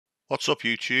What's up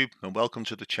YouTube, and welcome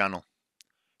to the channel.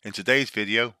 In today's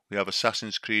video we have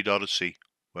Assassin's Creed Odyssey,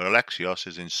 where Alexios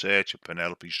is in search of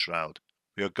Penelope's shroud.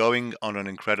 We are going on an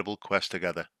incredible quest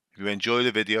together. If you enjoy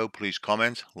the video, please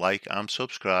comment, like and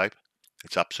subscribe.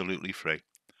 It's absolutely free.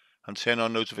 And turn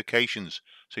on notifications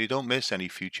so you don't miss any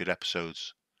future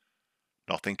episodes.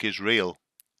 Nothing is real,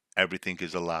 everything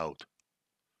is allowed.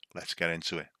 Let's get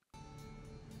into it.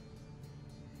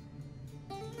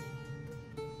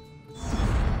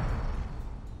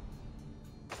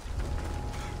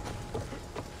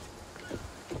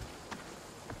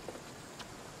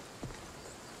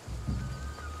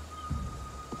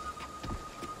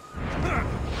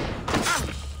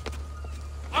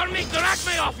 I'll make the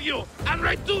acme off you and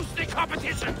reduce the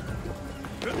competition!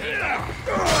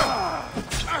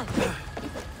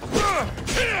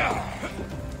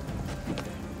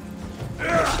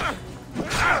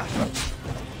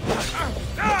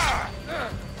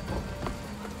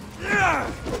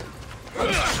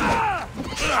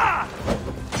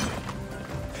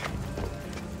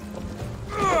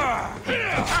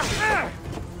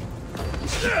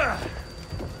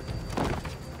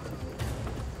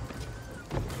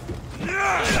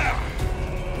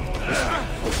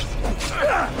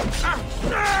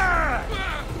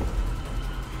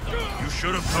 You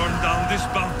should have turned down this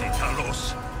bounty,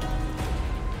 Talos.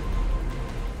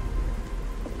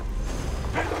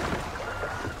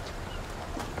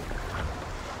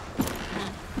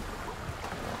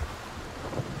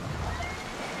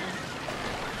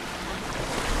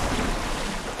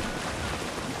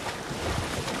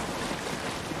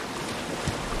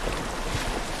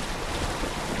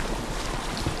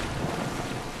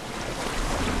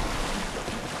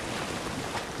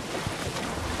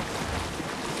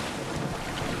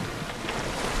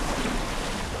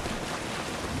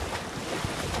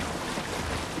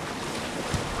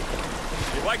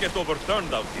 If I get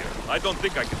overturned out here, I don't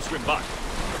think I can swim back.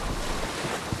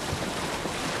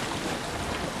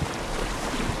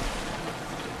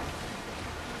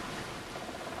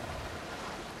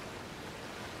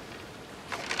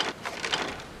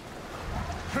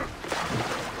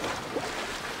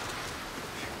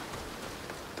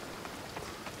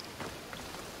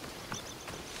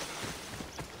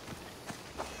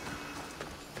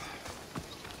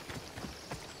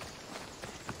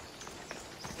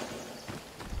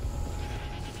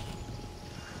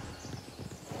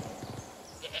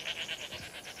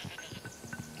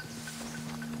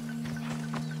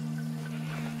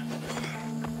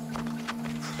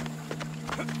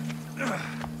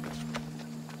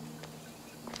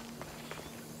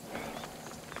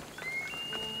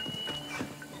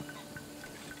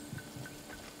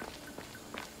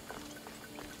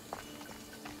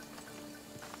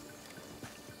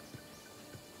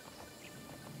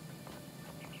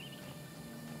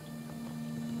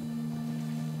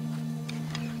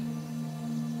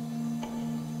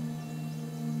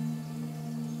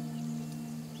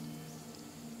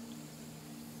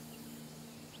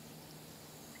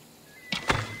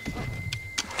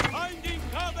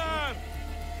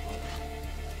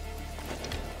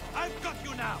 I've got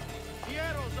you now! The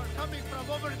arrows are coming from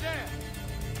over there!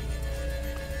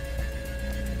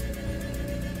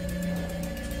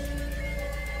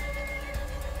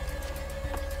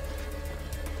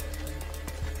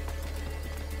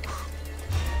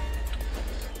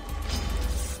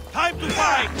 Time to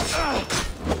fight!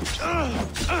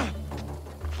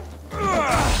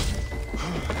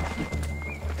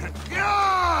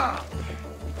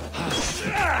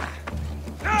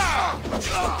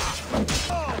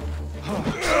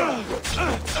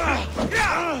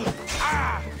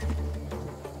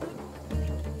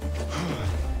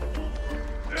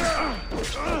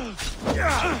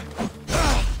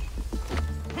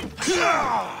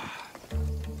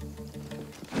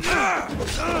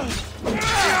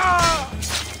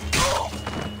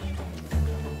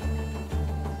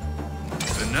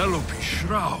 Penelope's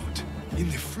shroud in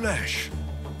the flesh.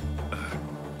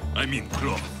 I mean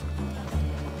cloth.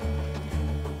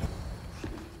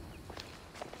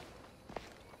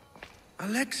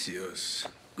 Alexios,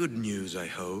 good news, I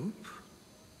hope.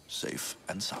 Safe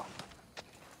and sound.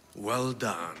 Well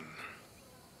done.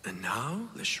 And now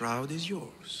the shroud is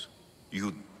yours.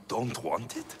 You don't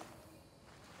want it?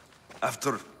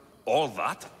 After all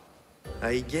that?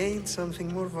 I gained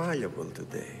something more valuable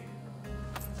today.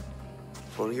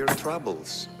 For your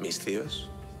troubles, Misthios.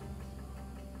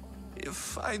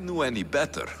 If I knew any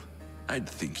better, I'd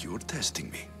think you were testing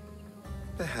me.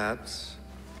 Perhaps.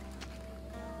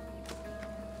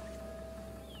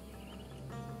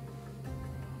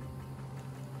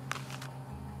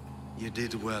 You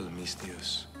did well,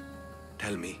 Misthios.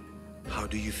 Tell me, How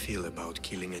do you feel about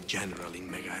killing a general in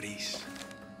Megaris?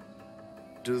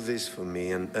 Do this for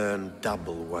me and earn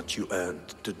double what you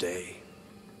earned today.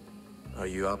 Are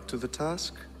you up to the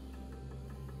task?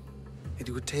 It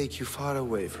would take you far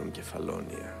away from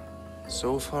Kefalonia.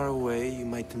 So far away you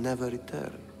might never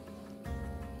return.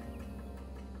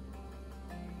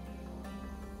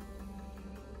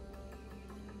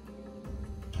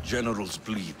 Generals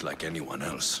bleed like anyone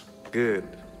else. Good.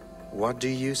 What do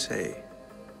you say?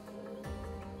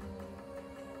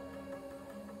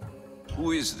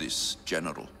 Who is this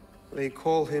general? They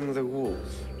call him the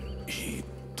Wolf. He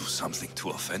do something to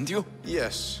offend you?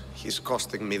 Yes, he's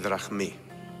costing me drachmi.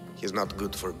 He's not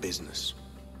good for business.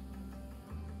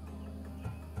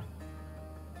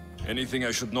 Anything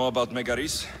I should know about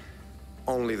Megaris?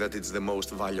 Only that it's the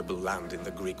most valuable land in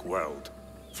the Greek world.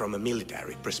 From a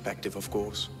military perspective, of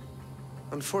course.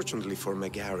 Unfortunately for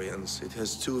Megarians, it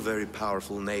has two very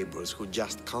powerful neighbors who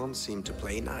just can't seem to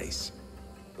play nice.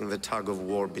 In the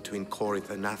tug-of-war between Corinth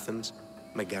and Athens,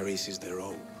 Megaris is their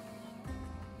own.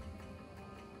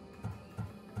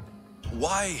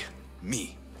 Why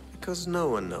me? Because no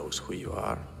one knows who you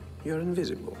are. You're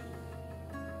invisible.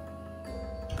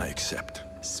 I accept.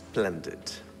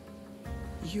 Splendid.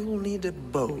 You'll need a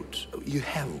boat. You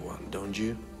have one, don't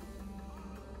you?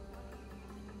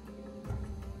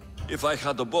 If I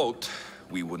had a boat,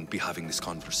 we wouldn't be having this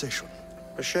conversation.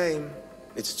 A shame.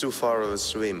 It's too far of a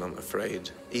swim, I'm afraid.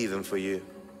 Even for you.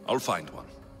 I'll find one.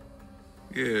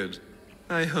 Good.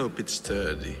 I hope it's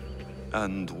sturdy.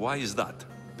 And why is that?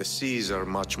 The seas are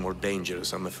much more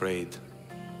dangerous, I'm afraid.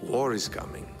 War is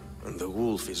coming, and the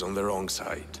wolf is on the wrong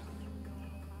side.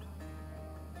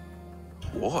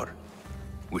 War?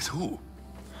 With who?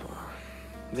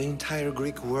 The entire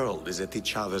Greek world is at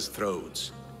each other's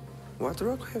throats. What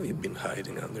rock have you been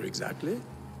hiding under exactly?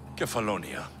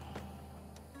 Kefalonia.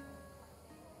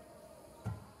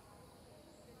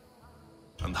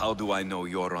 And how do I know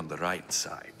you're on the right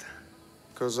side?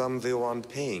 'Cause I'm the one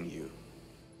paying you.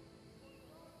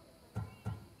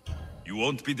 You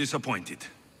won't be disappointed.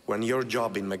 When your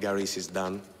job in Megaris is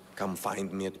done, come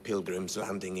find me at Pilgrim's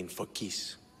Landing in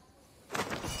Phokis.